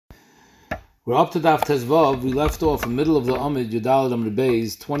We're up to Daf Tezvav. We left off in the middle of the Amid Yudalad Amr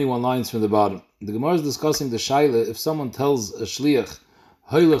Beis, 21 lines from the bottom. The Gemara is discussing the Shaila. If someone tells a Shliach,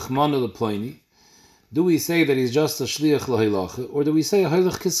 Hoylech Manu Leploini, do we say that he's just a Shliach L'Hoylach, or do we say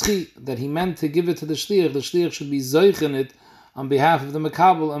Hoylech Kischi, that he meant to give it to the Shliach should be Zoich in it on behalf of the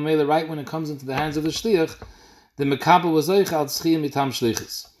Mekabel, and made right when it comes into the hands of the Shliach, the Mekabel was Zoich al Tzchi mitam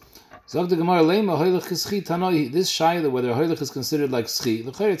Shlichus. So the Gemara Lema Hoylech Kischi Tanoi. This Shaila, whether Hoylech is considered like Schi,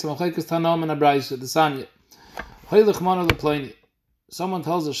 the Chayr it's Malchaikas Tanom and Abraisa the Sanya. Hoylech Manu Leploini. Someone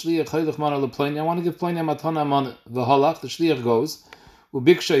tells a Shliach Hoylech Manu Leploini, I want to give Ploini Matana Manu. V'holach, the Shliach goes.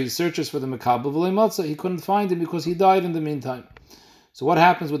 Ubiksha, he searches for the Mekabel. V'leimotza, he couldn't find him because he died in the meantime. So what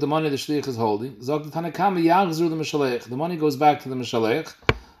happens with the money the Shliach is holding? Zog the Tanakama Yachzru the Mishalech. The money goes back to the Mishalech.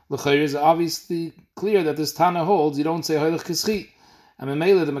 The Chayr is obviously clear that this Tana holds. You don't say Hoylech Kischi. And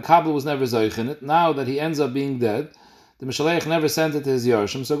Memele, the Mekabel was never Zoich in it. Now that he ends up being dead, the Mishalech never sent it to his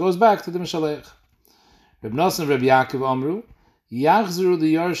Yarshim, so it goes back to the Mishalech. Reb Nosson and Reb Yaakov Amru, Yachzru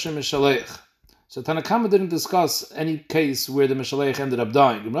the Yarshim Mishalech. So Tanakama didn't discuss any case where the Mishalech ended up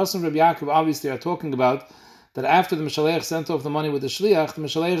dying. Reb Nosson and Reb Yaakov obviously are talking about that after the Mishalech sent off the money with the Shliach, the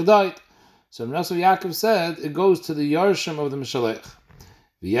Mishalech died. So Reb Nosson and Yaakov said it goes to the Yarshim of the Mishalech.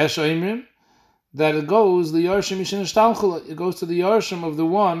 V'yesh oimrim, that it goes the Yarshim Mishin Shtalchula, it goes to the Yarshim of the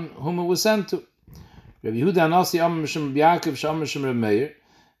one whom it was sent to. Rabbi Yehuda Nasi Amr Mishim Yaakov Sham Mishim Reb Meir,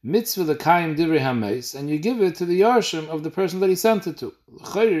 mitzvah the Kaim Divrei Hameis, and you give it to the Yarshim of the person that he sent it to.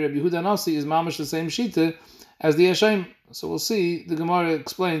 L'chayri Rabbi Yehuda Nasi is mamash the same shita as the Yeshaim. So we'll see. The Gemara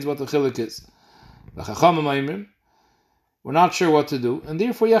explains what the chiluk is. The Chachamim Aimrim, we're not sure what to do, and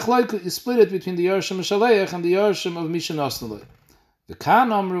therefore you split it between the Yarshim Shaleich and the Yarshim of Mishin Osnalei. The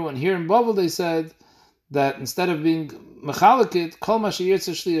Khan Amru, and here in Bavel they said that instead of being mechalekit, kol ma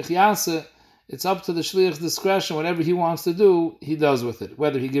sheyirtze shliach yaseh, it's up to the shliach's discretion. Whatever he wants to do, he does with it.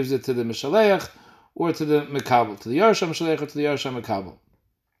 Whether he gives it to the mishaleach or to the mekabel, to the yarsham mishaleach or to the yarsham mekabel.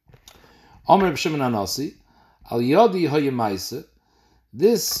 Amr Reb Shimon Anasi, al yodi hayemaise.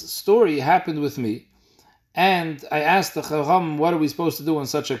 This story happened with me, and I asked the Chacham, what are we supposed to do in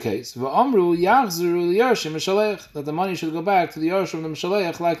such a case? V'amru yachzuru liyarshim mishaleach, that the money should go back to the yarshim of the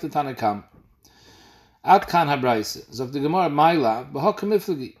mishaleach like the Tanakam. At kan habraise, zok the Gemara Maila b'hakam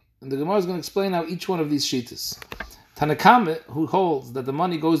iflagi, and the Gemara is going to explain how each one of these shitas. Tanakam, who holds that the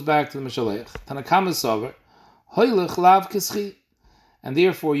money goes back to the mishaleach, Tanakam is sover, hoylech lav kischi, and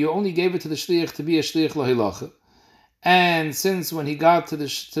therefore you only gave it to the shliach to be a shliach lohilacha. And since when he got to the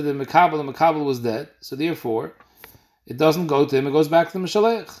Mekabel was dead, so therefore it doesn't go to him; it goes back to the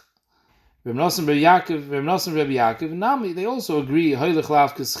Mishalech. Reb Nosson Reb Yaakov, Nami, they also agree Hoylech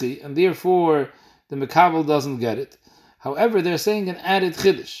Lav Kischi, and therefore the Mekabel doesn't get it. However, they're saying an added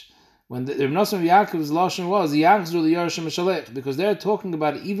chiddush when Reb Nosson Reb Yaakov's lashon was Yachzru liyarshim Mishalech, because they're talking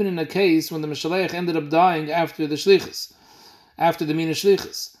about even in a case when the Mishalech ended up dying after the Shlichus, after the Mina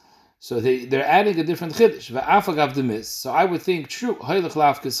Shlichus. So they're adding a different chiddush. V'afagav the mis. So I would think, true, hoylech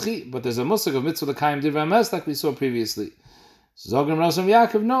lav kischi, but there's a musag of mitzvah l'kaim divrei hames like we saw previously. Zogrim Rasam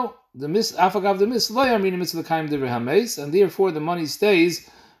Yaakov, no. The mis, afagav the mis, lo yamrin mitzvah l'kaim divrei hames, and therefore the money stays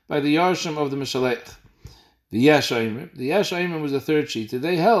by the yarshim of the mishalech. The yesh aimrim was the third sheet.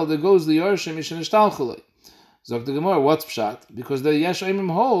 They held it goes the yarshim mishin ishtalchulei. Zog the Gemara, what's pshat? Because the yesh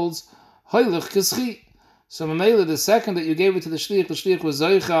aimrim holds hoylech kischi. So Mamela, the second that you gave it to the shliach was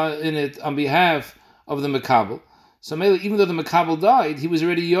zoicha in it on behalf of the Mekabel. So Mamela, even though the Mekabel died, he was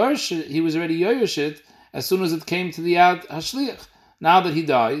already yoresh it as soon as it came to the ad hashliach. Now that he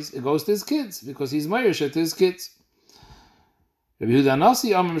dies, it goes to his kids because he's yoresh it to his kids. So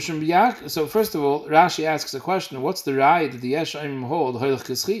first of all, Rashi asks a question: what's the raya that the yesh aimim hold hoylech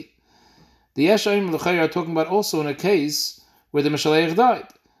kischi? The yesh aimim l'chayr are talking about also in a case where the Mishalech died.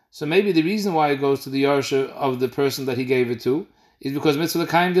 So maybe the reason why it goes to the yarsha of the person that he gave it to is because mitzvah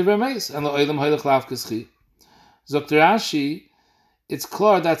l'kaim divrei hameis and lo'olam hoylech lav kischi. Dr. Rashi, it's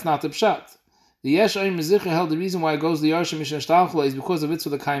clear that's not the pshat. The yesh aim mezikha held the reason why it goes to the yarsha mishen shtalchula is because of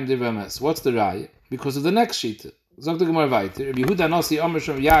mitzvah l'kaim divrei hameis. What's the raya? Because of the next shita. Dr. Gemara Vayter, Rabbi Yehuda Nasi Amr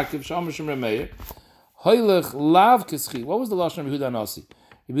Shem Yaakov Sham Shem Reb Meir, hoylech lav kischi. What was the lashon of Yehuda Nasi?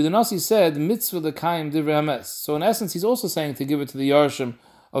 Yehuda Nasi said mitzvah l'kaim divrei hameis. So in essence, he's also saying to give it to the yarshim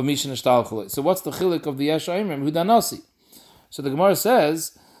of Mishin Shtalchulei. So what's the chiluk of the Yesh Aimrim, Yehuda Nasi? So the Gemara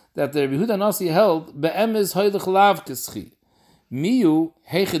says that the Yehuda Nasi held be'emiz hoylech lav kischi. Miyu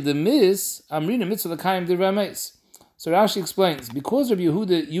heiche demis amrina mitzvah l'kaim divrei hameis. So Rashi explains, because Rabbi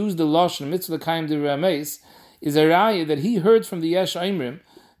Yehuda used the lashon mitzvah l'kaim divrei hameis, is a raya that he heard from the Yesh Aimrim,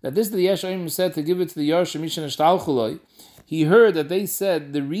 that this the Yesh Aimrim said to give it to the Yarshim Mishin Shtalchulei. He heard that they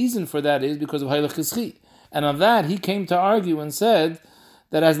said the reason for that is because of hoylech kischi. And on that he came to argue and said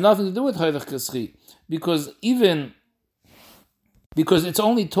that has nothing to do with Hoylech Keschi, because it's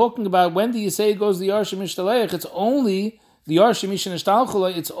only talking about when do you say it goes the Yarshim Mishtaleich. It's only the Yarshim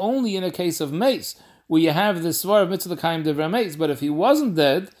Mishnishtalchulay. It's only in a case of mace where you have the svar of mitzvah l'kayim divrei mace. But if he wasn't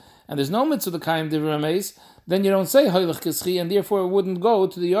dead and there's no mitzvah l'kayim divrei mace, then you don't say Hoylech Keschi, and therefore it wouldn't go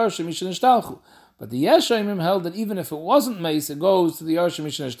to the Yarshim Mishnishtalchu. But the Yeshayim held that even if it wasn't mace, it goes to the Yarshim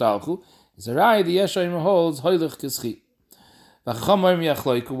Mishnishtalchu. It's a rai. The Yeshayim holds Hoylech Keschi. Why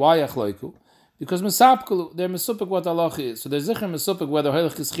Yachloiku? Because Mesapkulu, they're Mesupik what Allah is. So there's Zikr Mesupik whether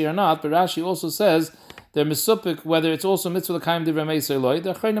Hoylech Keschi or not, but Rashi also says they're Mesupik whether it's also Mitzvah L'Kayim Divrei Meis or Loi.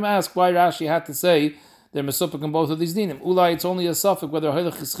 The Chayim ask why Rashi had to say they're Mesupik in both of these dinim. Ulai, it's only a suffix whether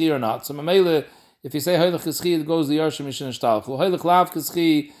Hoylech Keschi or not. So Mamele, if you say Hoylech Keschi, it goes the Yarshim Mishin Shtalchu. Hoylech Lav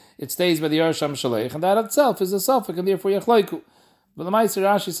Keschi, it stays by the Yarsham Shalech, and that itself is a suffix, and therefore Yachloiku. But the Meister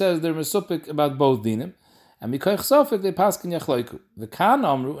Rashi says they're Mesupik about both dinim, and Mikoich Suffix they pass in Yachloiku. The Kan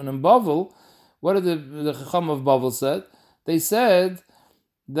Amru, and in Bavel, what did the Chacham of Bavel said? They said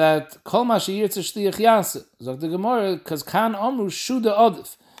that Kol Ma She'yir Tzashliach Yaseh. Zog the Gemara, because Kan Amru Shuda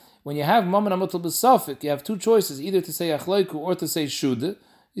Odif. When you have Mammon Amutal B'Safik, you have two choices, either to say Achloiku or to say Shuda.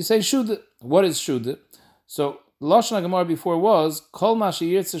 You say Shuda. What is Shuda? So the Lashon Gemara before was Kol Ma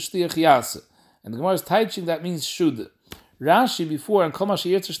She'yir Tzashliach Yaseh, and the Gemara is teaching that means Shuda. Rashi before and Kol Ma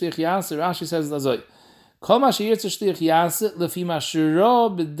She'yir Tzashliach Yaseh, Rashi says Lazoi. Not stam the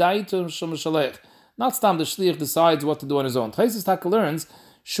shliach decides what to do on his own. Taisus Taka learns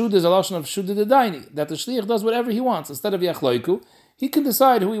Shud is a lashon of Shud the Daini, that the shliach does whatever he wants. Instead of Yachloiku, he can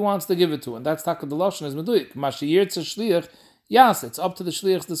decide who he wants to give it to, and that's Taka the lashon is Meduik. Mashiyir shliach Yas, it's up to the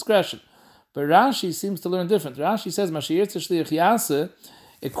shliach's discretion. But Rashi seems to learn different. Rashi says Mashiyir shliach Yas,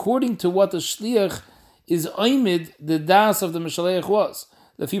 according to what the shliach is oimid, the das of the Mishaleach was.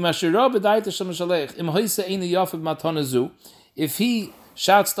 If he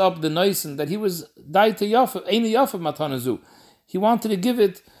shouts up the noisen that he was died to Yafav Matanazu, he wanted to give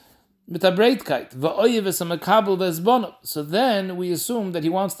it with a breitkeit. So then we assume that he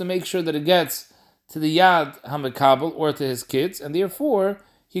wants to make sure that it gets to the Yad HaMekabel or to his kids, and therefore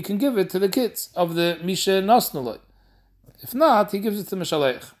he can give it to the kids of the Misha Nosnuloi. If not, he gives it to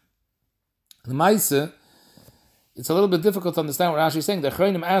Mishalech. The Maise, it's a little bit difficult to understand what Rashi is saying. The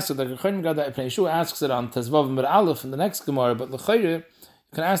Chayim asks it, the Chayim Gada Ibn Yeshua asks it on Tezvav Mir Aleph in the next Gemara, but L'chayre, you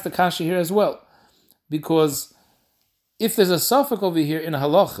can ask the Kasha here as well. Because if there's a suffix over here in a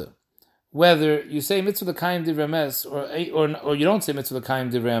halacha, whether you say mitzvah l'kayim divrei mes, or you don't say mitzvah l'kayim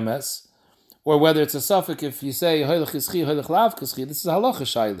divrei mes, or whether it's a suffix if you say hoylech keschi, hoylech lav keschi, this is a halacha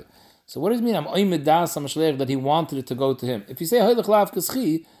shaila. So what does it mean? I'm oimid das HaMashleich that he wanted it to go to him. If you say hoylech lav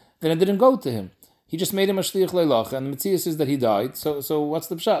keschi, then it didn't go to him. He just made him a shliach leilach, and the Metziah says that he died. So what's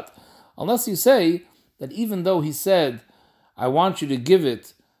the pshat? Unless you say that even though he said, I want you to give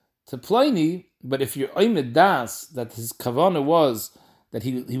it to Pliny, but if you're oimid das, that his kavanah was that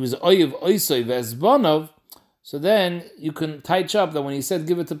he was oiv oisoi ve'ezbanov, so then you can touch up that when he said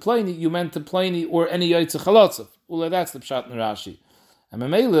give it to Pliny, you meant to Pliny or any yotzei chalotzav. Ula, that's the pshat in Rashi. And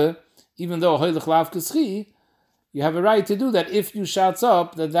Mamela, even though hoylech lav keschi, you have a right to do that if you shouts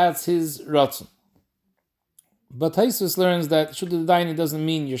up that that's his ratzon. But Taisus learns that Shuddha Daini doesn't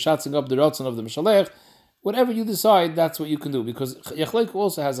mean you're shouting up the Ratzon of the Mishalech. Whatever you decide, that's what you can do. Because Yachleiku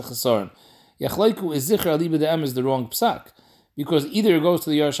also has a chesaron. Yachleiku is Zikr Ali B'De'em is the wrong psak. Because either it goes to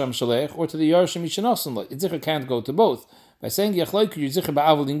the Yarsham Shalech or to the Yarsham Yishanosan. Zikr can't go to both. By saying Yachleiku, you're Zikr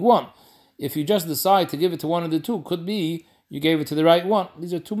Ba'avoling one. If you just decide to give it to one of the two, could be you gave it to the right one.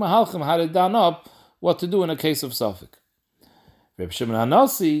 These are two Mahalchim how to down up what to do in a case of Suffolk. Reb Shimon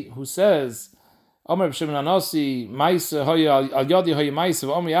HaNasi, who says, Omer Shimon HaNasi, Maisa hoya al yadi hoya Maisa,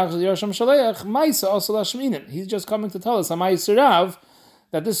 Omer Yachzal Yarsham Shaleach, Maisa also Lashminin. He's just coming to tell us Maisa Rav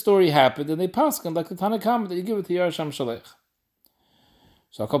that this story happened, and they paskin like the Tanakam that you give it to Yarsham Shaleach.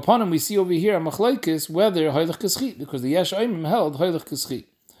 So upon him we see over here a machlekes whether hoylech keschi, because the Yesh Oimim held hoylech keschi.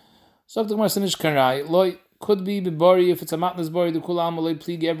 So the Gemara Sinish Karai loy could be bibori if it's a matnas bori the kulam loy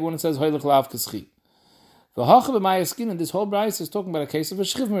pligi everyone says hoylech lav keschi. The hacha b'mayaskin, and this whole brayse is talking about a case of a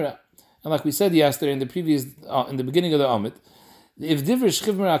shchivmira. And like we said yesterday in the previous, in the beginning of the Amit, if divrei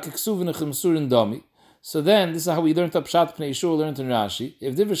shchivmira keksuv nechemsur in dami, so then this is how we learned up Pshat Pnei Yeshua learned in Rashi.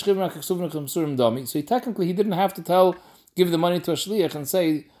 If divrei shchivmira keksuv nechemsur in dami, so he didn't have to give the money to a shliach and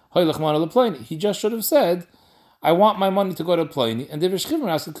say hoylech mana leploni. He just should have said, I want my money to go to Pliny, and divrei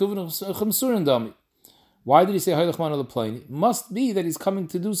shchivmira keksuv nechemsur in dami. Why did he say hoylech mana leploni? Must be that he's coming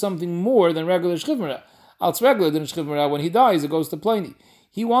to do something more than regular shchivmira. It's regular than shchivmira. When he dies, it goes to Pliny.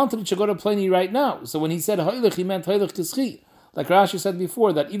 He wanted it to go to Pliny right now. So when he said hoylech, he meant hoylech keschi. Like Rashi said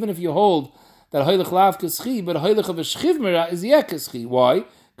before, that even if you hold that Heilich Lav Keschi, but Heilich of a Shchivmera is Yek Keschi. Why?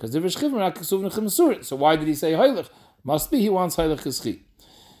 Because the Shchivmera Kesuvn Chemsurin. So why did he say Heilich? Must be he wants Heilich Keschi.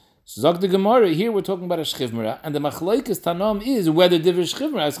 So Zog the Gemara, here we're talking about a Shchivmera, and the Machlekes Tanam is whether the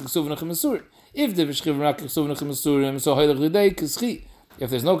Shchivmera is Kesuvn Chemsurin. If the Shchivmera Kesuvn Chemsurin, so Heilich Lidei Keschi. If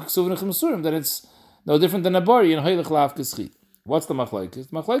there's no Kesuvn Chemsurin, then it's no different than a Bari in Heilich Lav Keschi. What's the Machlekes?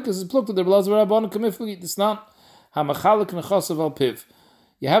 The Machlekes is plucked to the Belazar Rabban Kamifli. It's not HaMachalik Nechasav Al Piv.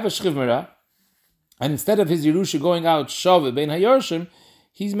 You have a Shchivmera, and instead of his Yerusha going out Shaveh Bein HaYorshim,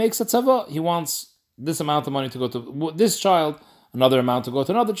 he makes a tzava. He wants this amount of money to go to this child, another amount to go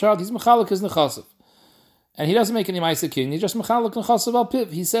to another child. He's Mechalik his Nechasav. And he doesn't make any Maisa King. He's just Mechalik Nechasav Al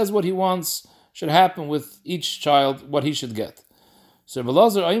Piv. He says what he wants should happen with each child, what he should get. So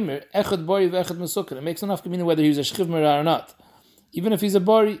Belazar Aimer, Echad Bari V'Echad Mesukin. It makes enough meaning whether he's a Shchivmera or not. Even if he's a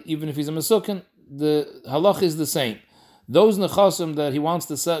Bari, even if he's a Mesukin, the halach is the same. Those nechasim that he wants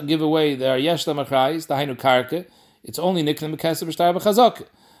to give away, they are yesh lamachrais, the hainu karke. It's only nikne mekaseh b'shtar b'chazaka.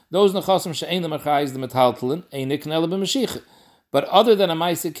 Those nechasim she'ein lamachrais, the metaltalin, ein nikne ele b'mashiach. But other than a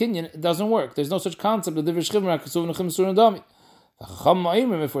ma'aseh kinyan, it doesn't work. There's no such concept of divrei shchivra kesuvn chemsurin dami.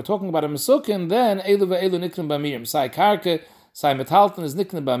 If we're talking about a mesukin, then elu ve'elu nikne b'amirim. Sai karke, sai metaltalin is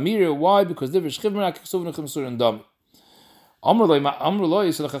nikne b'amirim. Why? Because divrei shchivra kesuvn chemsurin dami.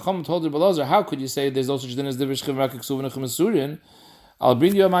 Amrullah, so the Chacham told the Belazar, how could you say there's no such thing as Divrei Shchivra Kesuvn Chemsurin? I'll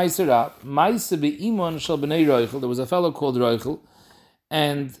bring you a Ma'aser up. Ma'aser be'imon shel b'nei Roichel. There was a fellow called Roichel,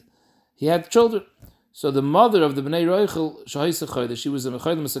 and he had children. So the mother of the b'nei Roichel, Shahisa Chodesh, she was a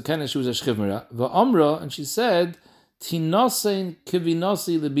Mechodim Mesakena, she was a Shchivra. Va'amra, and she said, Tinosein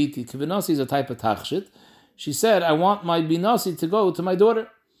kivinasi lebiti. Kivinasi is a type of tachshit. She said, I want my binasi to go to my daughter.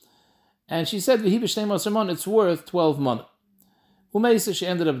 And she said, V'hi b'shnei masarmon, it's worth 12 money. Umeisa, she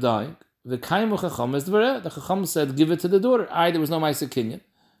ended up dying. The Chacham said, give it to the daughter. There was no Maisa Kinyan.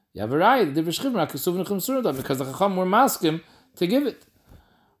 You have a right, because the Chacham were masking to give it.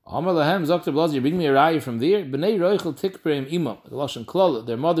 Amar lahem, Dr. Blazer, you bring me a raya from there. B'nei Roichel tikpreim imam, the Lashon Klala,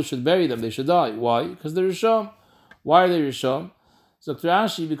 their mother should bury them, they should die. Why? Because they're Risham. Why are they Risham? Dr.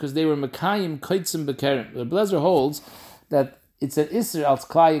 Ashi, because they were Mekayim Kaitzim Bekerim. The Blazer holds that it's an Isser als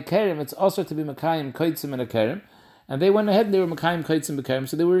Klai Kerim, it's also to be Mekayim Kaitzim and a Kerim. And they went ahead and they were Mekayim Kaitzim Bekerim,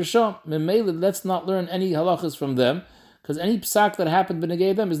 so they were Risham. Memele, let's not learn any halachas from them, because any psak that happened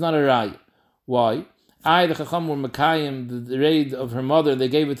b'negei them is not a raya. Why? The Chacham were Mekayim, the raid of her mother, and they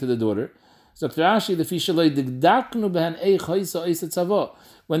gave it to the daughter. So Rashi, the fishalei digdaknu behen eich hoisa oisa tzava.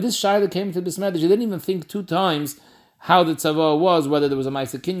 When this Shaila came to this message, he didn't even think 2 times how the tzava was, whether there was a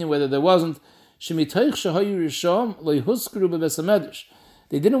Maisa Kinyan, whether there wasn't. Shemitoich shahayu risham loihuskru bebesamedrash.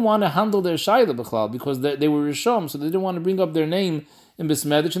 They didn't want to handle their Shaila b'chlal because they were risham, so they didn't want to bring up their name in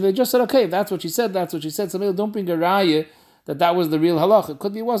Besmedrash, and they just said, okay, if that's what she said, that's what she said. So maybe don't bring a raya that was the real halacha. It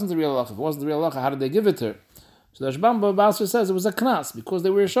could be it wasn't the real halacha. If it wasn't the real halacha, how did they give it to her? So the Rashbam Basra says it was a knas. Because they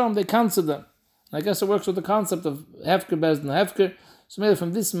were risham, they canceled them. And I guess it works with the concept of hefker bezd and hefker. So maybe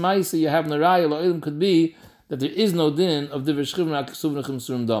from this ma'isa you have naraya lo'ilim could be that there is no din of divrei shchivra kesuvn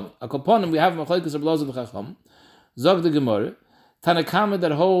chemsurim dami. Akoponim we have machlekes of Belazar v'chacham. Zog the Gemara. Tanakama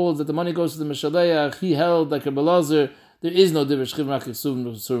that holds that the money goes to the Meshaleach, he held like a Belazar, there is no divrei shchivra kesuvn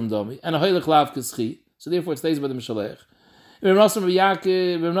chemsurim dami. And a hoylech lav keschi. So therefore it stays by the Meshaleach. Rabbi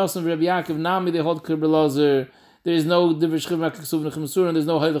Yaakov, Nami, they hold Belazar. There is no divrei shchivra kesuvn chemsurim, there's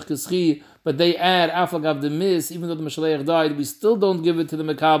no hoylech keschi. But they add aflagav the mis, even though the Meshaleach died, we still don't give it to the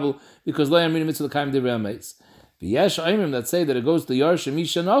Mekabel because lo yamrin mitzvah l'kaim divrei ameis. V'yesh oimrim that say that it goes to Yarshim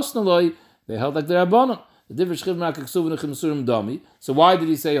Misha Nosnaloi, they held like the Rabbanon. The divrei shchivra kesuvn chemsurim dami. So why did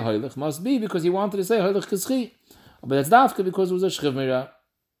he say hoylech? Must be because he wanted to say hoylech keschi. But that's dafka because it was a shchivra.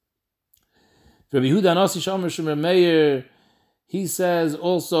 Rabbi Yehuda Nasi Shomer Shomer Meir, he says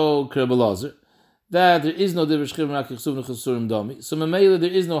also Belazar that there is no divrei shchivra kesuvn chemsurim dami. So memela there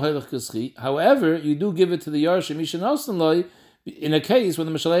is no hoylech keschi. However, you do give it to the Yarshim Misha Nosnaloi in a case when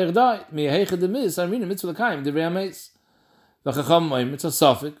the Meshaleach died. Mehechad the mis, I mean mitzvah l'kaim divrei ameis. V'chacham it's a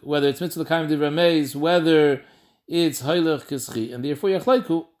suffix, whether it's mitzvah l'kaim divrei ameis, whether it's hoylech keschi, and therefore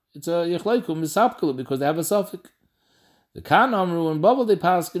yachlaiku, it's a yachlaiku misapkalu because they have a suffix. The Kan Amru and Bubble they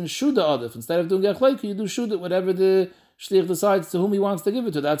pass in shuda adif. Instead of doing yachlaiku, you do shuda, whatever the shliach decides to whom he wants to give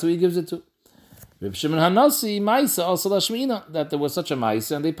it to. That's who he gives it to. Reb Shimon Hanasi Maisa also lashmina that there was such a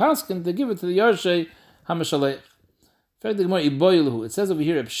Maisa, and they pass him to give it to the Yarshei Hamashaleich. It says over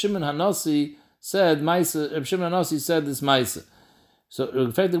here, Reb Shimon Hanasi said Maisa. Reb Shimon Hanasi said this Maisa. So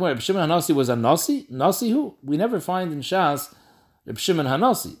in fact, Reb Shimon Hanasi was a Nasi. Nasi who? We never find in Shas Reb Shimon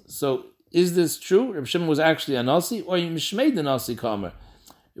Hanasi. So is this true? Reb Shimon was actually a Nasi, or Mishmei the Nasi Kamer?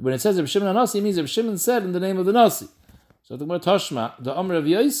 When it says Reb Shimon Hanasi, it means Reb Shimon said in the name of the Nasi. So the Gemara Tashma, the Amr of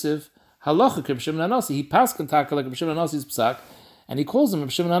Yosef, halacha Reb Shimon Hanasi. He paskin taka like Reb Shimon Hanasi's psak, and he calls him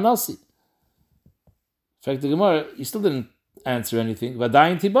Reb Shimon Hanasi. In fact, the Gemara, you still didn't answer anything.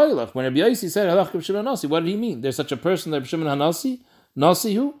 V'adayin tiboylach. When Rabbi Yossi said halacha Reb Shimon Hanasi, what did he mean? There's such a person, Reb Shimon Hanasi,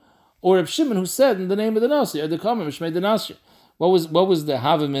 Nasi who, or Reb Shimon who said in the name of the Nasi, or the Kamer Mishmei the Nasi. What was the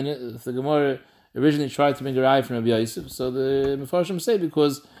havim in it? The Gemara originally tried to bring a rai from Rabbi Yosef. So the Mefarshim say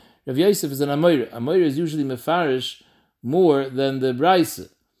because Rabbi Yosef is an Amoira. Amoira is usually mefarish more than the Braisa.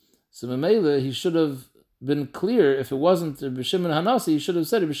 So Mamela, he should have been clear. If it wasn't Rabbi Shimon Hanasi, he should have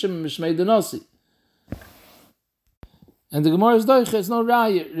said Rabbi Shimon Mishmei the Nasi. And the Gemara's doicha, it's no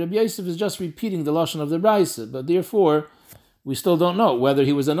raya. Rabbi Yosef is just repeating the lashon of the Braisa, but therefore we still don't know whether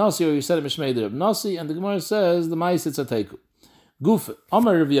he was a Nasi or he said Mishmei the Nasi. And the Gemara says the Ma'is it's a teiku. Gufa,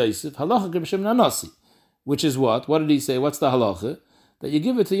 Amar Rabbi Yosef, halacha Rabbi Shimon Hanasi, which is what? What did he say? What's the halacha? That you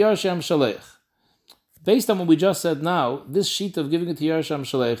give it to Yarsham Shalech. Based on what we just said now, this sheet of giving it to Yarsham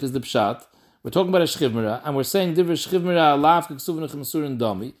Shalech is the pshat. We're talking about a shchivmira, and we're saying divrei shchivmira laf k'ksuvin ch'masurin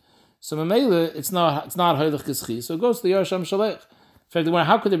dami. So Mamela, it's not haylech kischi, so it goes to the Yarsham Shalech. In fact,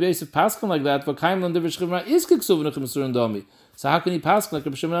 how could Rabbi Yosef paskin like that? V'kaim lan divrei shchivmira is k'ksuvin ch'masurin dami. So how can he paskin like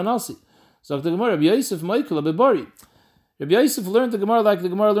Rabbi Shimon Hanasi? So the Gemara, Rabbi Yosef Michael Abibari. Rabbi Yosef learned the Gemara like the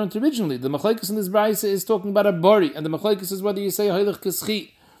Gemara learned originally. The machlekes in this brayse is talking about a bari, and the machlekes is whether you say haylech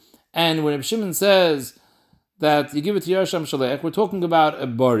kischi. And when Rabbi Shimon says that you give it to Yarsham Shalech, we're talking about a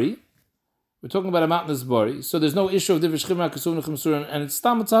bari. We're talking about a mountainous bari. So there's no issue of divrei shchivmira kesuvin ch'masurin, and it's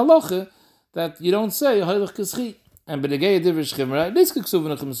tam it's halacha that you don't say haylech kischi. And b'negei divrei shchivmira it is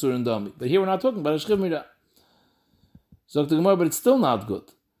kesuvin ch'masurin dami. But here we're not talking about a shchivmira. So the Gemara, but it's still not good.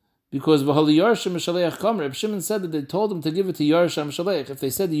 Because v'hali Yarsham Shaleich Kamer, Reb Shimon said that they told him to give it to Yarsham Shaleich. If they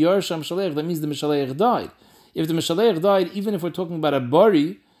said the Yarsham Shaleich, that means the Mishaleich died. If the Mishaleich died, even if we're talking about a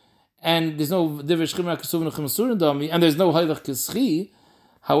bari, and there's no divrei shchivmira kesuvin ch'masurin dami, and there's no haylech kischi,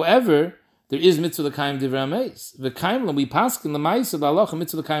 however, there is mitzvah l'kaim divrei hameis. The kaim we paskin the ma'is of the halacha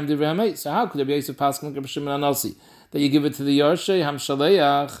mitzvah l'kaim divrei hameis. So how could Rabbi Yosef paskin like Rabbi Shimon Hanasi that you give it to the Yarshay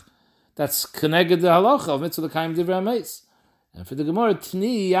Hamshaleach? That's connected the halacha of mitzvah l'kaim divrei hameis. And for the Gemara,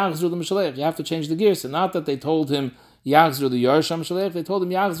 Tni Yachzru the Mishalech, you have to change the gear. So not that they told him Yachzru the Yarsham Mishalech, they told him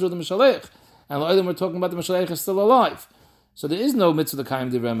Yachzru the Mishalech. And the other we're talking about the Mishalech is still alive. So there is no mitzvah the Kaim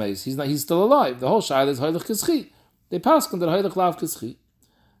Divrei Hameis. He's still alive. The whole shayla is Haylech Kischi. They pass on that Haylech Lav Kischi.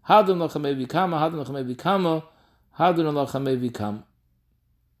 Hadun Lachamei Vikama, Hadun Lachamei Vikama, Hadun Lachamei Vikama.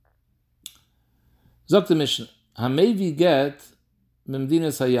 Zok the Mishnah. Hamevi get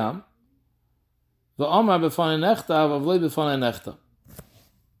Memdinas Hayam.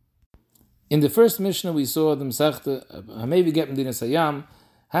 In the first Mishnah we saw the Masechta Hamevi get Medinas Hayam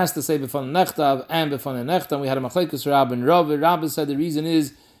has to say B'fan Nechtav and B'fan Nechtam. We had a Machlekes Rab and Rav. Rabbi said the reason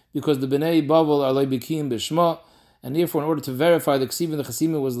is because the Bnei Bavel are Leibikim B'Shma, and therefore in order to verify the Ksiv and the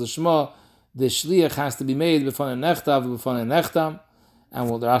Chasima was L'Shma, the Shliach has to be made B'fan Nechtav and B'fan Nechtam. And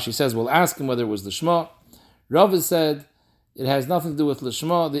the Rashi says we'll ask him whether it was L'Shma. Rav said it has nothing to do with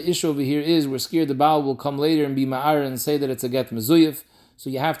Lishma. The issue over here is we're scared the Baal will come later and be Ma'ar and say that it's a get Mezuyif. So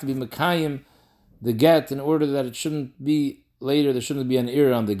you have to be Mekayim the get in order that it shouldn't be later, there shouldn't be an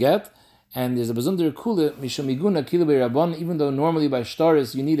error on the get. And there's a Bazunder Kula, Mishamiguna Kila Rabban, even though normally by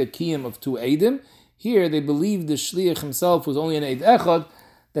Shtaris you need a Kiyam of 2 Eidim. Here they believe the Shliach himself was only an Eid Echad,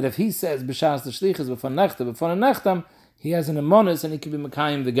 that if he says B'shas the Shliach is B'fan Nechtam, he has an Amonis and he can be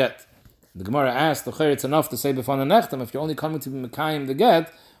Mekayim the get. The Gemara asked, it's enough to say B'fan Nechtam. If you're only coming to be Mekayim the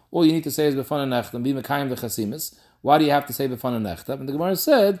get, all you need to say is B'fan Nechtam, be Mekayim the Chasimis. Why do you have to say B'fan Nechtam? And the Gemara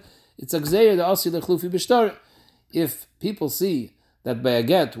said, it's a Gzeir the Asi Lechlufi B'shtar. If people see that by a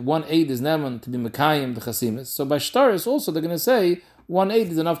get, 1 aid is Neman to be Mekayim the Chasimis, so by Shtaris also they're going to say 1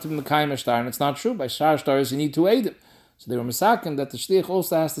 aid is enough to be Mekayim a Shtar, and it's not true. By Shtaris you need 2 aidim. So they were Mesakim that the Shliach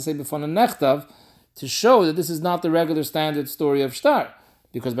also has to say B'fan Nechtav to show that this is not the regular standard story of Shtar.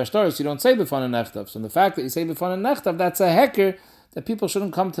 Because by Shtaris you don't say B'fan Nechtav. So the fact that you say B'fan Nechtav, that's a hecker that people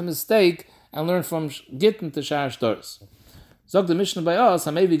shouldn't come to mistake and learn from Gittin to Shar Shtaris. Zog the Mishnah by us,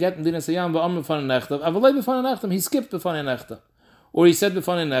 maybe Gittin Dinas Hayam Ba'am B'fan Nechtav. Avalei B'fan Nechtav, he skipped B'fan Nechtav. Or he said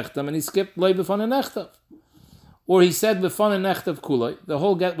B'fan Nechtav and he skipped Lei B'fan Nechtav. Or he said B'fan Nechtav Kulai. The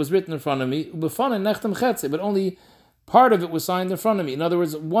whole get was written in front of me. B'fan Nechtav Chetze, but only part of it was signed in front of me. In other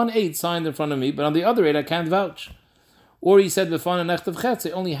words, 1/8 signed in front of me, but on the other 8 I can't vouch. Or he said B'fan Nechtav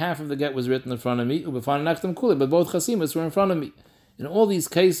Chetze, only half of the get was written in front of me. B'fan Nechtav Kulai, but both Chasimas were in front of me. In all these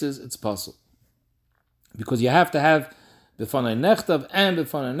cases, it's possible. Because you have to have B'fan Nechtav and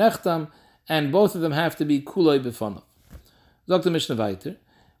B'fan Nechtam, and both of them have to be Kulai B'fanav. Dr. Mishnah weiter.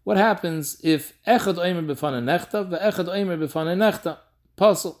 What happens if Echad Oimer B'fan Nechtav, Echad Oimer B'fan Nechtam?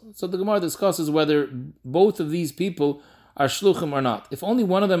 Puzzle. So the Gemara discusses whether both of these people are shluchim or not. If only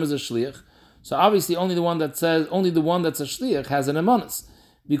one of them is a shliach, so obviously only the one that's a shliach has an emunas,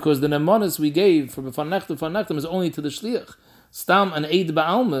 because the emunas we gave for b'fan nechtam is only to the shliach. Stam an eid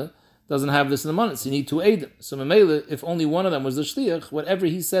ba'alma doesn't have this emunas. You need two eidim. So memela, if only one of them was the shliach, whatever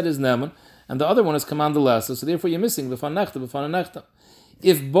he said is neman, and the other one is command lesser. So therefore you're missing b'fan nechtam.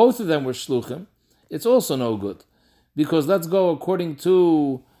 If both of them were shluchim, it's also no good, because let's go according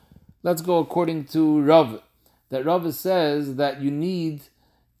to Rav. That Rav says that you need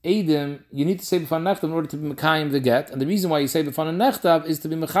Eidim, you need to say b'fan nechtav in order to be mekayim the get, and the reason why you say b'fan nechtav is to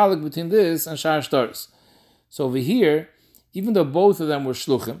be mechalik between this and shar shtaris. So over here, even though both of them were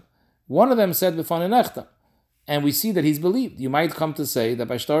shluchim, one of them said b'fan nechtav, and we see that he's believed. You might come to say that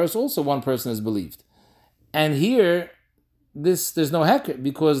by shtaris also one person is believed, and here there's no heker,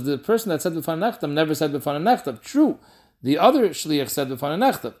 because the person that said b'fan nechtav never said b'fan nechtav. True, the other shliach said b'fan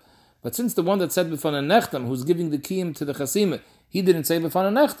nechtav, but since the one that said b'fan nechtav, who's giving the kiyum to the chasima, he didn't say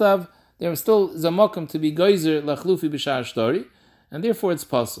b'fan nechtav, there still is a mokum to be geyser lachlufi b'shar shtori, and therefore it's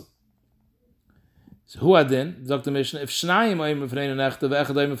possible. So who adin? Dr. Mishnah, if shnayim oim b'fan nechtav,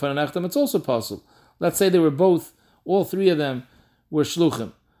 echad oim b'fan nechtav, it's also possible. Let's say they were both, all three of them were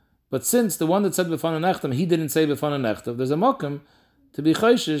shluchim, but since the one that said b'fan nechtav, he didn't say b'fan nechtav, there's a mokum to be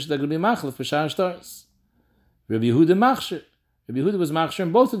choishish that could be machlef b'shar shtoris. Rabbi Yehuda machshir. Rabbi Yehuda was machshir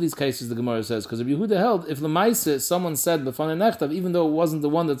in both of these cases, the Gemara says, because Rabbi Yehuda held, if l'maisa someone said b'fanei nechtav, even though it wasn't the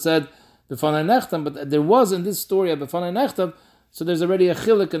one that said b'fanei nechtav, but there was in this story a b'fanei nechtav, so there's already a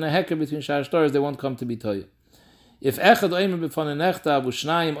chilik and a heker between shar shtaris, they won't come to be toya. If echad oimer b'fanei nechtav,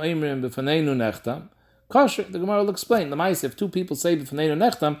 u'shnayim oimerim b'faneinu nechtav, kosher, the Gemara will explain. L'maisa, if two people say b'faneinu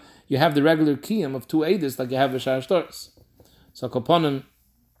nechtav, you have the regular kiyum of two edis like you have with shar shtaris. So koponim,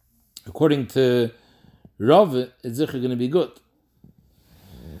 according to Rav, it's zicher going to be good.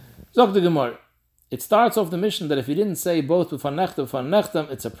 Zog the Gemara. It starts off the mission that if you didn't say both b'fan nechtam,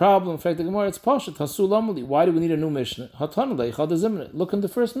 it's a problem. In fact, the Gemara, it's pashat hasul amuli. Why do we need a new mission? Hatanulei chad zimre. Look in the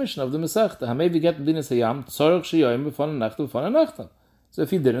first mission of the Masechta. Hamevi get dinas hayam tzorach shiyoyim b'fan nechtam. So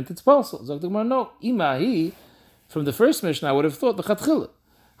if you didn't, it's possible. Zog the Gemara, no. Imahi, from the first mission, I would have thought the chatchila.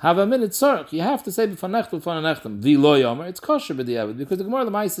 Have a minute tzorach. You have to say b'fan nechtam. V'lo yomer. It's kosher b'diavad, because the Gemara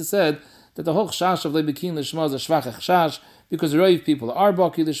the Maisa said that the whole chash of lebekin l'shma is a shvach chash, because roiv people are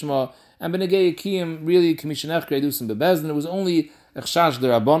baki l'shma, and benegei kiyim really commissionech kreidusim bebezdin. It was only a chash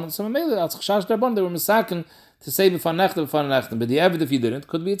derabon. So maybe as chash derabon they were misaken to say b'fan nechtam. But the evid, if you didn't,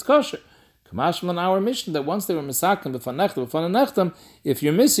 could be it's kosher. Kamashmal on our mission that once they were misaken b'fan nechtam, if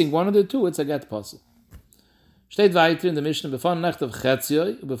you're missing one of the two, it's a get puzzle. Steht weiter in the mission b'fan nechtam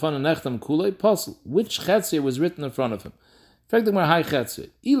chetziyoi b'fan nechtam kuloi puzzle. Which chetziyoi was written in front of him? In fact,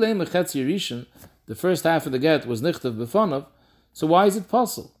 the first half of the get was nichtav b'fanav, so why is it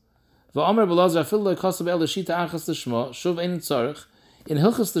possible? In Hilchas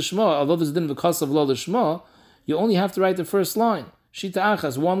Tishma, although this didn't v'kasav lo l'shma, you only have to write the first line. Shita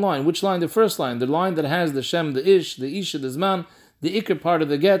achas, one line. Which line? The first line. The line that has the shem, the ish, the isha, the zman, the ikr part of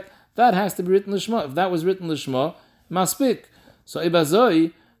the get, that has to be written l'shma. If that was written l'shma, maspik. So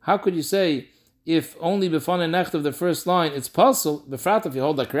ibazoi, how could you say, if only b'fanei nechtav the first line, it's possible, b'frat if you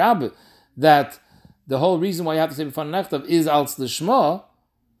hold like Rabbi, that the whole reason why you have to say b'fanei nechtav is als l'shma,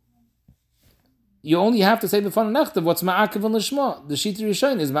 you only have to say b'fanei nechtav what's ma'akev and l'shma. The Shita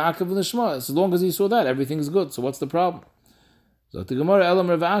Rishon is ma'akev and l'shma. As long as you saw that, everything is good. So what's the problem? So the Gemara Elam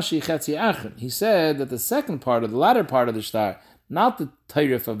Rav Ashi Chetzi Achron, he said that the second part, of the latter part of the shtar, not the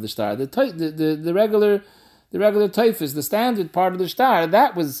tayrif of the shtar, the regular taifis, the standard part of the shtar,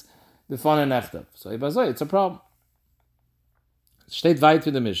 that was b'fanei nechtav. So it's a problem. Steht weiter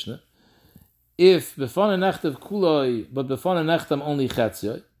in the Mishnah. If b'fanei nechtav kuloi, but b'fanei nechtam only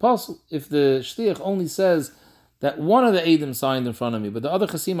chetziyoi, possible. If the shliach only says that one of the Eidim signed in front of me, but the other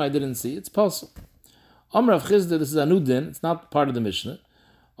chasim I didn't see, it's possible. Amr Rav Chizda, this is Anudin, it's not part of the Mishnah.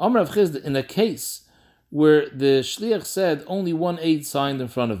 Amr Rav Chizda, in a case where the shliach said only one Eid signed in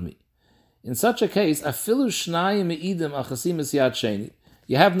front of me, in such a case, afilu shnayim me'idim al chasimas yad sheni,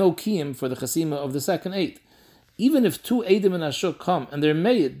 you have no kiyum for the chasima of the second Eid. Even if two Eidim and Ashuk come and they're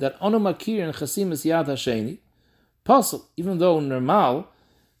made that Anu Makir and Chasimas Yad Hasheni, possible, even though normal,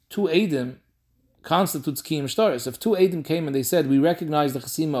 two Eidim constitutes Kiyum Shtaris. If two Eidim came and they said, we recognize the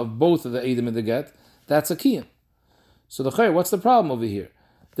Chasima of both of the Eidim in the get, that's a Kiyum. So the Chayr, what's the problem over here?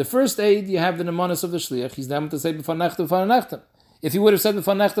 The first Eid, you have the Nemanis of the Shliach, he's now to say B'fan Nechtam. If he would have said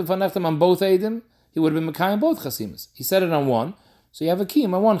B'fan Nechtam on both Eidim, he would have been Mekayim both Chasimas. He said it on one, so you have a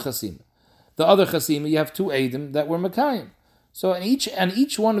Kiyum on one Chasima. The other chasima, you have two Eidim that were Mekayim. So in each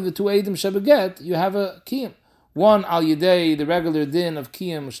one of the two Eidim Shebeget, you have a Kiyum. One al Yedei, the regular din of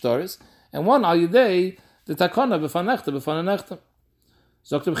Kiyum Shtaris, and one al Yedei, the takana b'fanechta.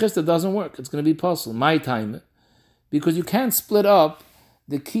 Dr. Chista doesn't work. It's going to be possible. My time, because you can't split up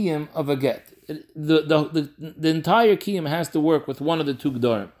the kiyum of a get. The entire kiyum has to work with one of the two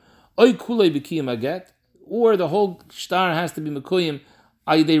gedarim. Oy kulei b'kiyum a get, or the whole shtar has to be mekuyim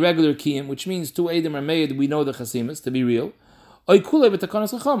the regular kiyum, which means two edim are made. We know the chasimas to be real. Oy kulei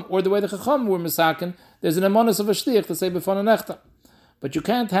b'takanas chacham, or the way the chacham were misaken. There's an amonis of a shliach to say b'fanechta. But you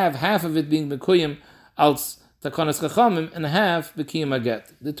can't have half of it being mekuyim als takanas chachamim and half b'kiyum a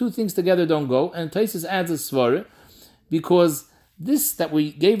get. The two things together don't go. And Taisus adds a svara because this that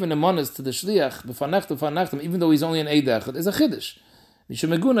we gave an amonis to the shliach b'fanechta, even though he's only an eid echad, is a chiddush.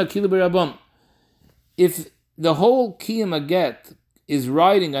 Mishemeguna kilu b'rabban. If the whole kiyum a get is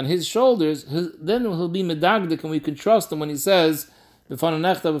riding on his shoulders, then he'll be medagdik, and we can trust him when he says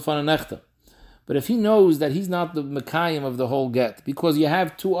b'fanechta. But if he knows that he's not the mekayim of the whole get, because you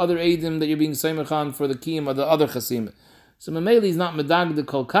have two other edim that you're being seimechan for the kiyum of the other chasim, so Mameli is not medagdik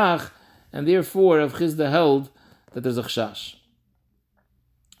kol kach, and therefore Rav Chizda held that there's a chshash.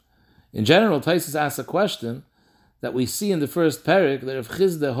 In general, Taisus asks a question that we see in the first parak that Rav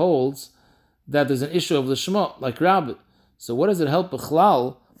Chizda holds that there's an issue of the Shema, like Rabbit. So what does it help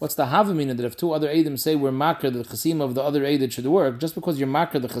B'chlal? What's the havamina that if two other edim say we're makar the chasima of the other eid, it should work? Just because you're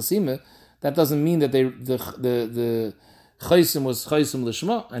makar the chasima, that doesn't mean that the chaysim was chaysim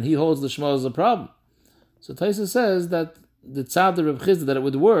l'shma, and he holds l'shma as a problem. So Taisa says that the tzad of Rav Chizda that it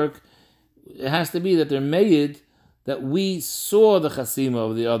would work, it has to be that they're made that we saw the chasima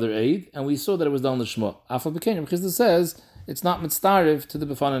of the other eid, and we saw that it was done l'shma. Afal b'kein, Rav Chizda says it's not mitztarev to the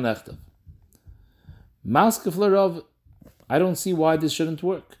b'fana nechtav. Maskef l'rav, I don't see why this shouldn't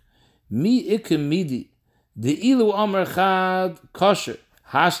work. Mi ikem midi, the ilu amar chad kosher,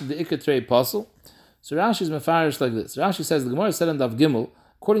 hash the ikatrei puzzle. So Rashi is mefarish like this. Rashi says the Gemara said in Daf Gimel,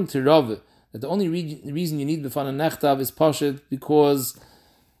 according to Rav, that the only reason you need b'fana nechtav is pashet because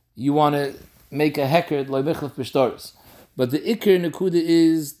you want to make a heker like bichlef b'shtaris. But the ikir nekuda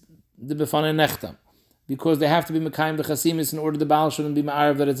is the b'fana nechtav, because they have to be mekayim the chasimis in order the baal shouldn't be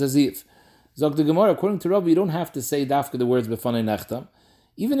ma'arav that it's a zif. Zog the Gemara, according to Rabbi, you don't have to say dafka the words b'fanei nechtam,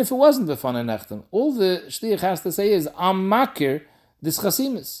 even if it wasn't b'fanei nechtam. All the shliach has to say is, I'm makir this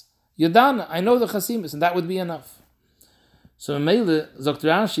chasimis. Yadana, I know the chasimis, and that would be enough. So Meile, Zog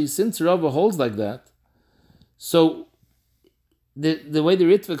Rashi, since Rabbi holds like that, so the way the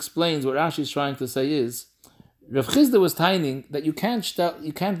Ritva explains what Rashi is trying to say is, Rav Chizda was taining that you can't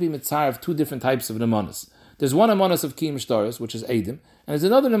be mitzar of two different types of nemonis. There's one nemonis of kiyum shtaris, which is edim, and there's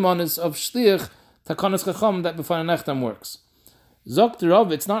another nemonis of shliach takanas chacham that b'fanei nechtam works. Zok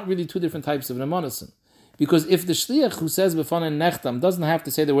Rav, it's not really two different types of nemonisim, because if the shliach who says b'fanei nechtam doesn't have to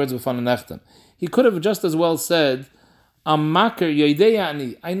say the words b'fanei nechtam, he could have just as well said, "Am makar yoidei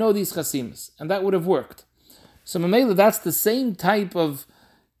ani," I know these chasimis, and that would have worked. So Mamela, that's the same type of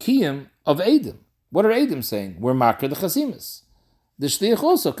kiyum of edim. What are edim saying? We're makar the chasimis. The shliach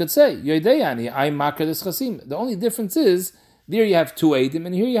also could say, Yoidei ani, I makar this chasim. The only difference is, there you have two edim,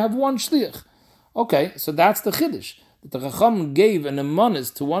 and here you have one shliach. Okay, so that's the chiddush. The chacham gave an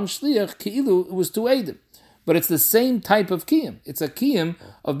emanis to one shliach, ki'ilu, it was two edim. But it's the same type of kiyum. It's a kiyum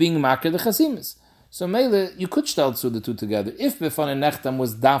of being makar the chasimis. So Mele, you could shtaltzu the two together. If b'fanei nechtam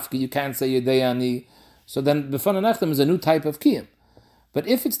was dafki, you can't say Yoidei ani, so then b'fanei nechtam is a new type of kiyum. But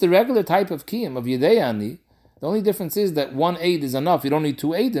if it's the regular type of kiyum of Yoidei ani, the only difference is that one aid is enough. You don't need two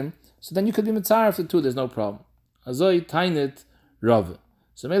aidim. So then you could be mitzaref for two. There's no problem. Azoi tainet Rava.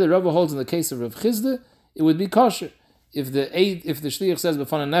 So maybe Rava holds in the case of Rav Chizda, it would be kosher. If the shliach says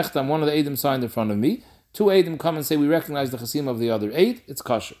b'fanei nechtam, one of the aidim signed in front of me, two aidim come and say we recognize the chasim of the other aid, it's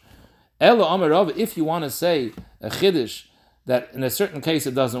kosher. Elo amar Rava, if you want to say a chiddush that in a certain case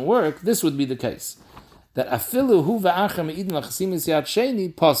it doesn't work, this would be the case. That afilu hu va'achar me'idin l'chasim yad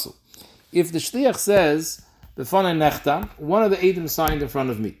sheni pasul. If the shliach says b'fanei nechtam, one of the eidim signed in front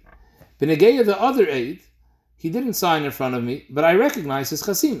of me. B'negeya the other eid, he didn't sign in front of me, but I recognize his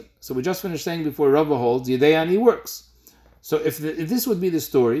chasim. So we just finished saying before Rava holds, Yoidei ani works. So if this would be the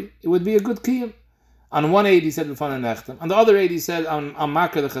story, it would be a good kiyum. On one eid he said b'fanei nechtam, on the other eid he said I'm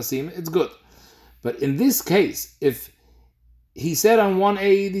makar the chasim, it's good. But in this case, if he said on one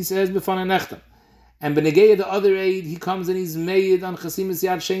eid he says b'fanei nechtam, and Benegeya, the other aid, he comes and he's made on Chasimus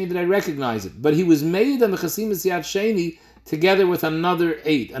Yad Sheni that I recognize it. But he was made on the Chasimus Yad Sheni together with another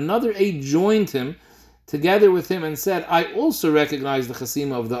aid. Another aid joined him together with him and said, I also recognize the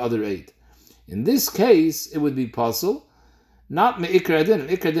Chasima of the other aid. In this case, it would be puzzle, not Me'ikra Adin.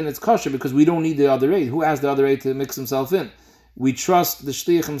 Ikra Adin, it's kosher because we don't need the other aid. Who has the other aid to mix himself in? We trust the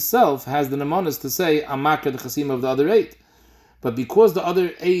Shliach himself has the Nemanis to say, Amakar the Chasima of the other aid. But because the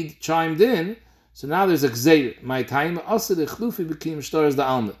other aid chimed in, So now there's a gzeir. My time also the chlufi b'kiyum shtaris the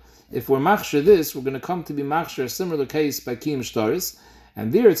alma. If we're machshir this, we're going to come to be machshir a similar case by kiyum shtaris,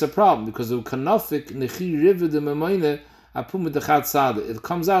 and there it's a problem because of kanafik nechi rivid memoine apum dechat sada. It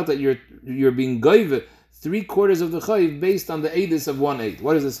comes out that you're being goyve 3/4 of the chayiv based on the edis of 1 eid.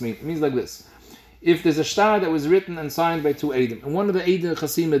 What does this mean? It means like this: if there's a shtar that was written and signed by 2 eidim, and one of the eidim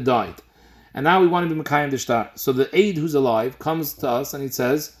chasima died, and now we want to be mekayim the shtar, so the eid who's alive comes to us and he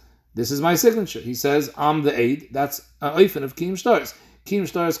says, "This is my signature." He says, "I'm the eid." That's an oifen of kiyum shtaris. Kiyum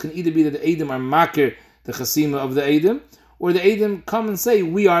shtaris can either be that the eidim are makir the chasima of the eidim, or the eidim come and say,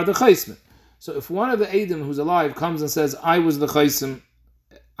 "We are the chaisim." So if one of the eidim who's alive comes and says, "I was the chaisim,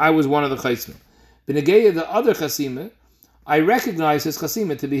 I was one of the chaisim," b'negeya the other chasima, I recognize his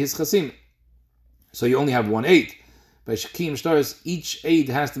chasima to be his chasima. So you only have 1 eid. By kiyum shtaris, each eid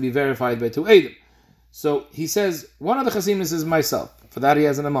has to be verified by 2 eidim. So he says, one of the chasimas is myself. For that he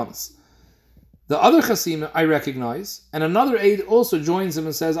has an amonis. The other chasima I recognize, and another eid also joins him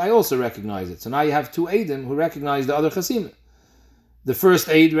and says, I also recognize it. So now you have 2 eidim who recognize the other chasima. The first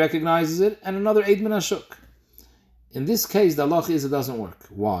eid recognizes it, and another eid minashuk. In this case, the halacha is it doesn't work.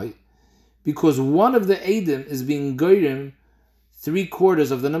 Why? Because one of the eidim is being goyrim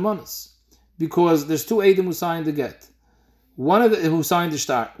 3/4 of the namanis. Because there's 2 eidim who signed the get. Who signed the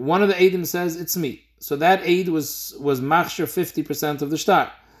shtar. One of the eidim says, it's me. So that eid was machshir 50% of the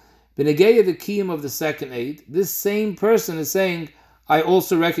shtar. B'negeya the kiyum of the second eid, this same person is saying, I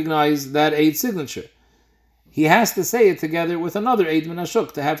also recognize that eid signature. He has to say it together with another eid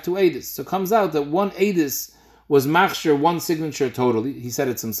minashuk to have 2 eidis. So it comes out that 1 eidis was machshir 1 signature totally. He said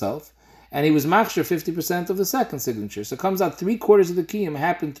it himself. And he was machshir 50% of the second signature. So it comes out 3/4 of the kiyum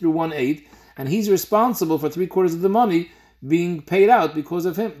happened through 1 eid, and he's responsible for 3/4 of the money being paid out because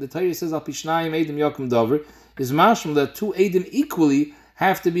of him. The Torah says, Al pishnayim eidim yakum davar, is mashma that 2 eidim equally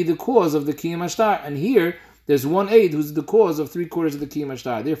have to be the cause of the kiyum ashtar. And here, there's 1 eid who's the cause of 3/4 of the kiyum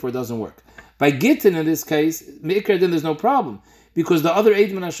ashtar. Therefore, it doesn't work. By Gittin, in this case, me'ikar then there's no problem, because the other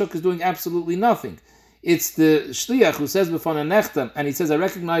eid minashuk is doing absolutely nothing. It's the shliach who says b'fan nechtam, and he says, I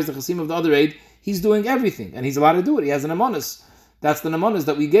recognize the chasim of the other eid. He's doing everything, and he's allowed to do it. He has an amonis. That's the amonis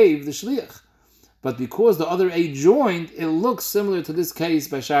that we gave the shliach. But because the other eid joined, it looks similar to this case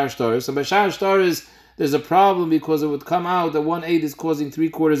by shar shtaris. So by shar shtaris, there's a problem because it would come out that 1 eid is causing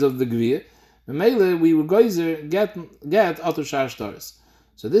 3/4 of the gviyah. Mele, we would geyser get out shar shtaris.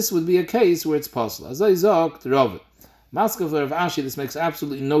 So this would be a case where it's possible. As I zog to Rav, Maskef of Ashi, this makes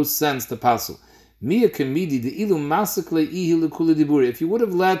absolutely no sense to passel. Mia kamidi the ilu masakle ihi lekula dibur. If you would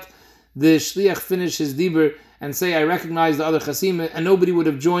have let the shliach finish his dibur and say, I recognize the other chasima, and nobody would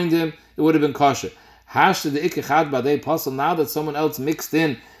have joined him, it would have been kosher. Hashta the ikechad badei pasal, now that someone else mixed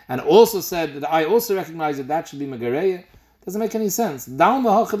in and also said that I also recognize that should be megareya, doesn't make any sense. Down the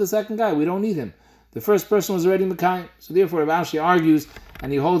halcha the second guy, we don't need him. The first person was already mekayim. So therefore Rav Ashi argues,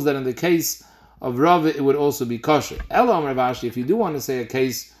 and he holds that in the case of Rav, it would also be kosher. Elam Rav Ashi, if you do want to say a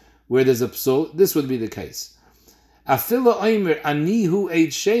case where there's a psul, this would be the case. Afila oimer anihu eid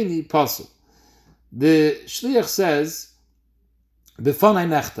sheni pasal. The shliach says, "B'fanai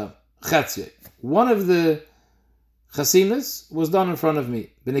nechtam chatzye." One of the chasimas was done in front of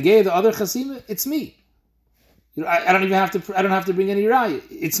me. B'negei the other chasima, it's me. I don't have to bring any raya.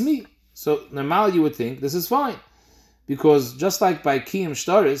 It's me. So normally you would think this is fine, because just like by kiyum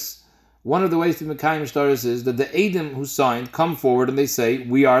shtaris, one of the ways to mekayim shtaris is that the eidim who signed come forward and they say,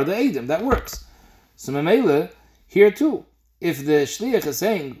 "We are the eidim." That works. So memele here too. If the shliach is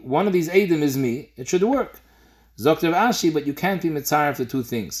saying one of these eidim is me, it should work. Zokter Ashi, but you can't be mitzaref the 2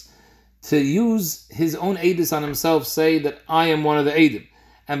 things. To use his own eidis on himself, say that I am one of the eidim,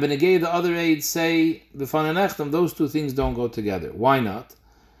 and benegei the other eid say b'fana nechtam, those 2 things don't go together. Why not?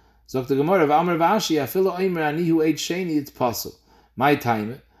 Zokter Gemara v'amar v'ashi afilo oimer anihu eid sheni, it's possible. My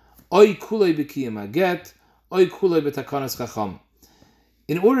time, oy kulei b'kiyam aget, oy kulei b'takanas chacham.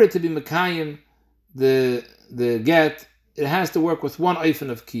 In order to be mekayim the get, it has to work with 1 oifen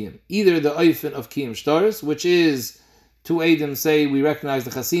of kiyum. Either the oifen of kiyum shtaris, which is 2 eidim say we recognize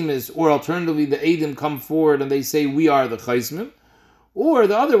the chasimis, or alternatively the eidim come forward and they say we are the chaisimim, or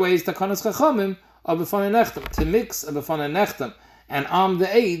the other way is takanas chachamim of b'fanei nechtam. To mix a b'fanei nechtam and am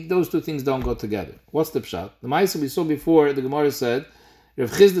the eid, those 2 things don't go together. What's the pshat? The ma'aseh we saw before, the Gemara said,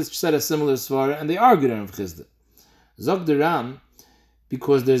 Rav Chizda said a similar svara, and they argued on Rav Chizda. Zog the Ram,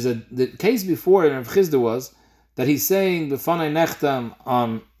 because the case before in Rav Chizda was that he's saying b'fanei nechtam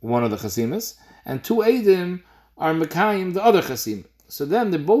on one of the chasimas, and 2 eidim are mekayim the other chasim. So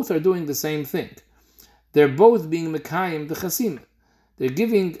then they both are doing the same thing. They're both being mekayim the chasim. They're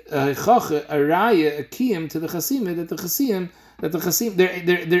giving a raya, a kiyum to the chasim, that the chasim that the chasim,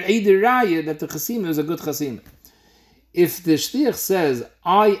 they're either raya that the chasim is a good chasim. If the shliach says,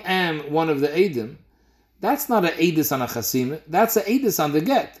 I am one of the edim, that's not an edus on a chasim, that's an edus on the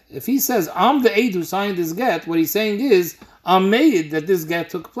get. If he says, I'm the ed who signed this get, what he's saying is, I'm made that this get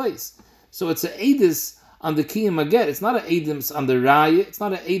took place. So it's an edus on the kiyum get. It's not an edus on the raya. It's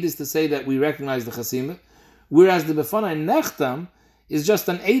not an edus to say that we recognize the chasim. Whereas the befanai nechtam is just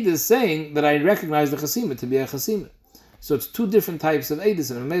an edus saying that I recognize the chasim to be a chasim. So it's two different types of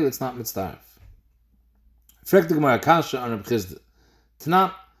edus, and in Mele it's not mitzdarf. Frek the Gemara Kasha on Reb Chizda.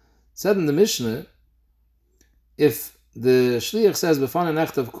 Tanat said in the Mishnah, if the shliach says befanai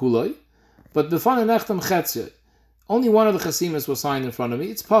nechtam kuloi, but befanai nechtam chetzia, only one of the chasimas was signed in front of me,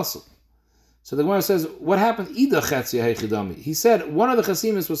 it's possible. So the Gemara says, what happened? Ida chetzia heichidami. He said, one of the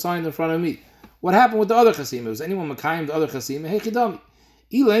chasimas was signed in front of me. What happened with the other chasima? Was anyone mekayim the other chasima? Heichidami.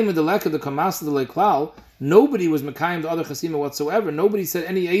 Ilaim the leka the kamasa the leklal. Nobody was mekayim the other chasima whatsoever. Nobody said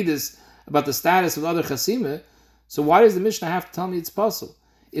any edus about the status of the other chasima. So why does the Mishnah have to tell me it's possible?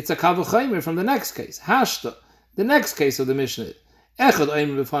 It's a kavachaymer from the next case. Hashta, the next case of the Mishnah. Echad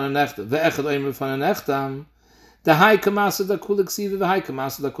oimer b'fana nechtam, ve'echad oimer b'fana nechtam. The high kamasa da kula ksiva, the high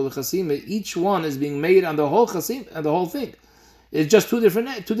kamasa da kula chasima. Each one is being made on the whole chasim and the whole thing. It's just two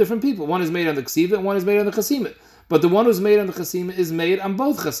different people. One is made on the ksiva and one is made on the chasima. But the one who's made on the chasima is made on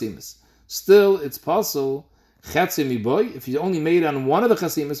both chasimas. Still, it's possible. Chetzim boy. If he's only made on one of the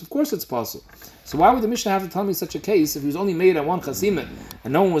chasimas, of course it's possible. So why would the Mishnah have to tell me such a case if he was only made on one chasima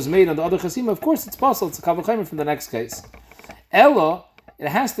and no one was made on the other chasima? Of course it's possible. It's a kavachaymer from the next case. Ella, it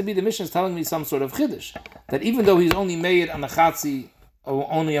has to be the Mishnah is telling me some sort of chiddush that even though he's only made on the chatzi or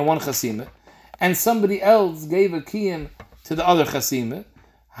only on one chasima, and somebody else gave a kiyum to the other chasima,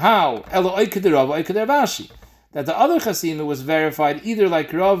 how? Ella oikeder Rav, oikeder Vashi. That the other chasima was verified either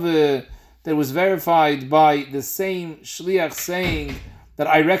like Rav, that was verified by the same shliach saying that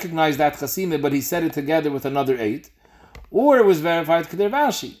I recognize that chasima, but he said it together with another 8, or it was verified keder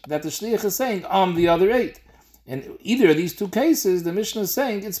Vashi, that the shliach is saying I'm the other 8. In either of these two cases, the Mishnah is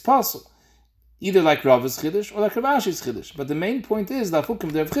saying it's possible, either like Rav's chiddush or like Rav Ashi's chiddush. But the main point is that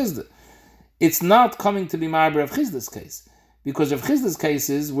hukim Rav Chizda. It's not coming to be marber Rav Chizda's case, because Rav Chizda's case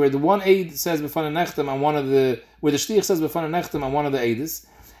is where the one aid says b'fana nechtam on one of the, where the shliach says b'fana nechtam on one of the aides,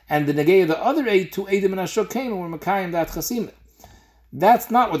 and the negay of the other aid, 2 aidim and ashok came and were makayim that chasimah. That's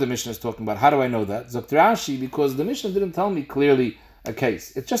not what the Mishnah is talking about. How do I know that? Zokt Rashi, because the Mishnah didn't tell me clearly a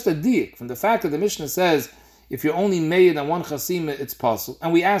case. It's just a diak from the fact that the Mishnah says if you're only made on one chasima, it's possible.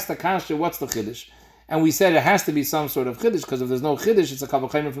 And we asked the kasha, what's the chiddush? And we said it has to be some sort of chiddush, because if there's no chiddush, it's a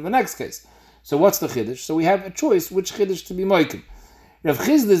kavachaymer from the next case. So what's the chiddush? So we have a choice which chiddush to be moikim. Rav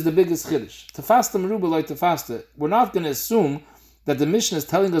Chizda is the biggest chiddush. Tefasta meruba like tefasta. We're not going to assume that the Mishnah is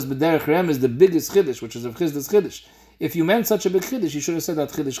telling us b'derech rem is the biggest chiddush, which is Rav Chizda's chiddush. If you meant such a big chiddush, you should have said that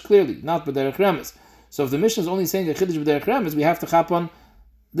chiddush clearly, not b'derech remes. So if the Mishnah is only saying a chiddush b'derech remes, we have to chap on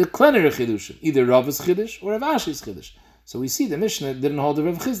the kleiner chiddush, either Rav's chiddush or Rav Ashi's chiddush. So we see the Mishnah didn't hold the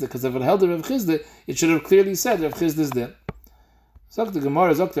Rav Chizda, because if it held the Rav Chizda, it should have clearly said Rav Chizda's din. Zok the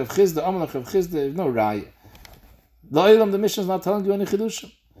Gemara, Zok Rav Chizda, Amalach Rav Chizda, no raya. The Mishnah is not telling you any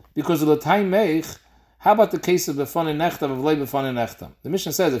chiddushim, because of the time meich. How about the case of b'fanei nechtam, of lei b'fanei nechtam? The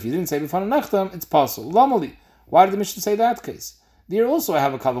Mishnah says if you didn't say b'fanei nechtam, it's possible. Lamali. Why did the Mishnah say that case? There also I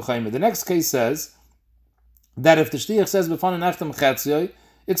have a kavachaymer. The next case says that if the shliach says b'fanei nechtam chetziyoi,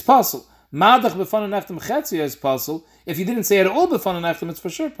 it's possible. Madach b'fanei nechtam chetziyoi is possible. If you didn't say it at all b'fanei nechtam, it's for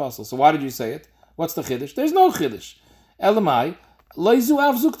sure possible. So why did you say it? What's the chiddush? There's no chiddush. Elamai loizu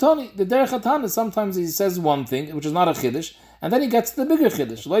avzuk tani. The derech hatana, sometimes he says one thing which is not a chiddush, and then he gets to the bigger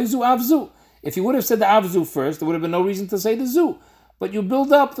chiddush. Loizu avzu. If you would have said the avzu first, there would have been no reason to say the zu. But you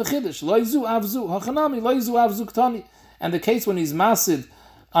build up the chiddush. Loizu avzu. Hachanami loizu avzu ktani. And the case when he's masid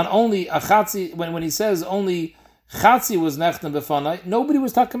on only a chatzi, when he says only chatzi was nechtam b'fanai, nobody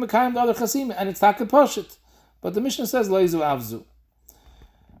was takim mekayim the other chasim, and it's takim poshit. But the Mishnah says loizu avzu.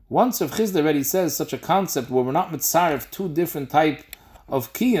 Once Rav Chizda already says such a concept where we're not mitzaref two different type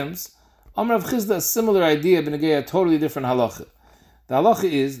of kiyums, Rav Chizda a similar idea b'negei a totally different halacha. The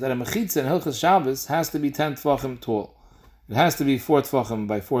halacha is that a mechitza in Hilchas Shabbos has to be 10 tefachim tall. It has to be 4 tefachim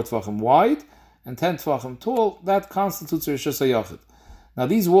by 4 tefachim wide and 10 tefachim tall. That constitutes a Rishus HaYachid. Now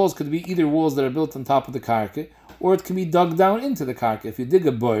these walls could be either walls that are built on top of the karka, or it can be dug down into the karka. If you dig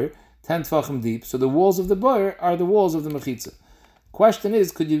a boyer 10 tefachim deep, so the walls of the boyer are the walls of the mechitza. Question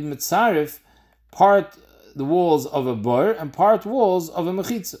is, could you mitzaref part the walls of a boyer and part walls of a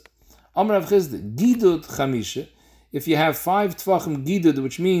mechitza? Amar Rav Chizda, gidud chamisha. If you have 5 tefachim gidud,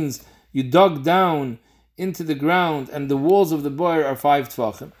 which means you dug down into the ground, and the walls of the boir are 5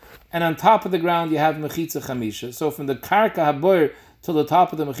 tvachim, and on top of the ground you have mechitza chamisha. So from the karka haboir to the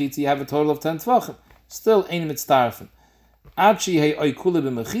top of the mechitza, you have a total of 10 tvachim. Still ein mitztarfen. Achi hey oikule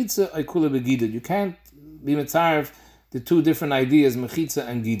b'mechitza, oikule b'gidud. You can't be mitzaref the two different ideas, mechitza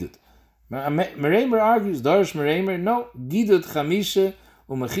and gidud. Meremer argues, Darish Meremer, no, gidud chamisha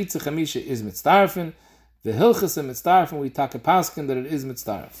umechitza chamisha is mitztarfen. The hilchas and mitztarfen, we take a paskin that it is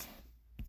mitztaref.